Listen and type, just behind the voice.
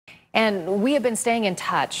And we have been staying in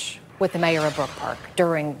touch with the mayor of Brook Park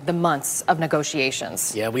during the months of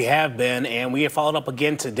negotiations. Yeah, we have been, and we have followed up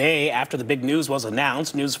again today after the big news was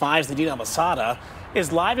announced. News 5's Nadine Abasada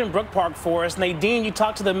is live in Brook Park for us. Nadine, you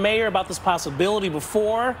talked to the mayor about this possibility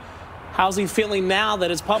before. How's he feeling now that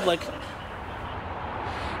it's public?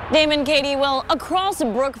 Damon, Katie, well, across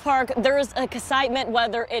Brook Park, there's excitement,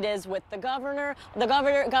 whether it is with the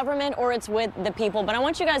government, or it's with the people. But I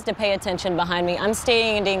want you guys to pay attention behind me. I'm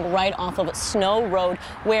standing right off of Snow Road,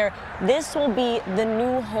 where this will be the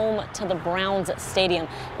new home to the Browns Stadium.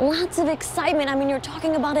 Lots of excitement. I mean, you're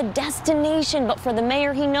talking about a destination, but for the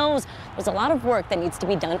mayor, he knows there's a lot of work that needs to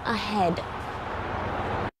be done ahead.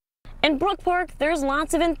 In Brook Park, there's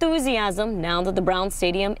lots of enthusiasm now that the Browns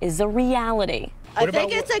Stadium is a reality. I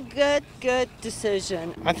think it's a good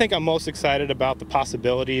decision. I think I'm most excited about the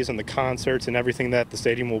possibilities and the concerts and everything that the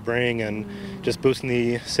stadium will bring and just boosting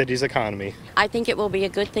the city's economy. I think it will be a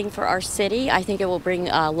good thing for our city. I think it will bring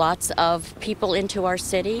lots of people into our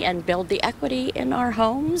city and build the equity in our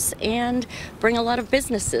homes and bring a lot of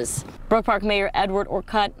businesses. Brook Park Mayor Edward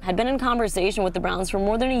Orcutt had been in conversation with the Browns for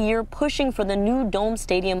more than a year, pushing for the new dome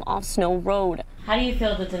stadium off Snow Road. How do you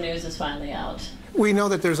feel that the news is finally out? We know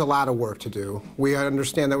that there's a lot of work to do. We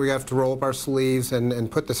understand that we have to roll up our sleeves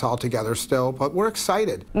and put this all together still, but we're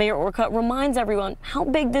excited. Mayor Orcutt reminds everyone how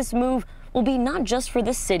big this move will be, not just for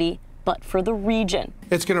the city, but for the region.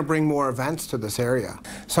 It's going to bring more events to this area.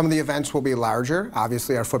 Some of the events will be larger.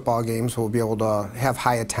 Obviously, our football games will be able to have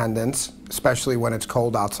high attendance, especially when it's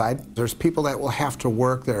cold outside. There's people that will have to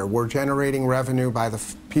work there. We're generating revenue by the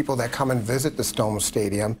people that come and visit the Stone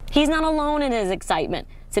Stadium. He's not alone in his excitement.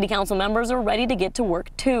 City council members are ready to get to work,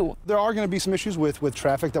 too. There are going to be some issues with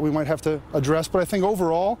traffic that we might have to address, but I think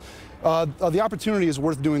overall, the opportunity is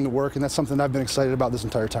worth doing the work, and that's something I've been excited about this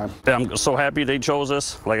entire time. I'm so happy they chose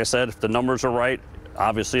us. Like I said, if the numbers are right,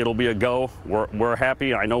 obviously it'll be a go. We're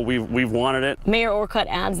happy. I know we've wanted it. Mayor Orcutt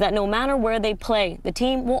adds that no matter where they play, the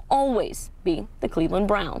team will always be the Cleveland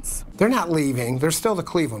Browns. They're not leaving. They're still the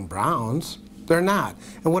Cleveland Browns. They're not.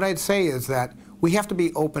 And what I'd say is that we have to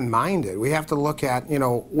be open-minded. We have to look at,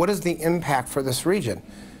 what is the impact for this region?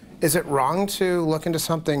 Is it wrong to look into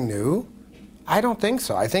something new? I don't think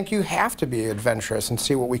so. I think you have to be adventurous and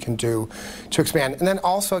see what we can do to expand. And then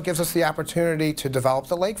also it gives us the opportunity to develop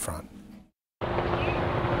the lakefront.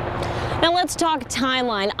 Now let's talk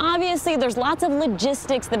timeline. Obviously, there's lots of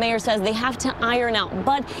logistics the mayor says they have to iron out,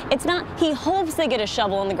 but it's not, he hopes they get a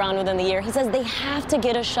shovel in the ground within the year. He says they have to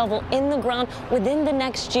get a shovel in the ground within the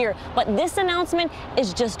next year. But this announcement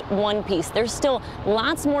is just one piece. There's still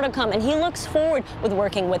lots more to come, and he looks forward with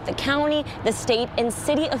working with the county, the state, and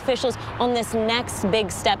city officials on this next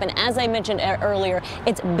big step. And as I mentioned earlier,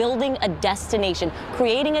 it's building a destination,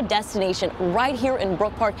 creating a destination right here in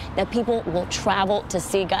Brook Park that people will travel to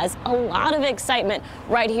see, guys. A lot of excitement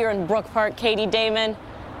right here in Brook Park. Katie, Damon.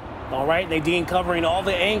 All right, Nadine, covering all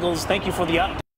the angles. Thank you for the update.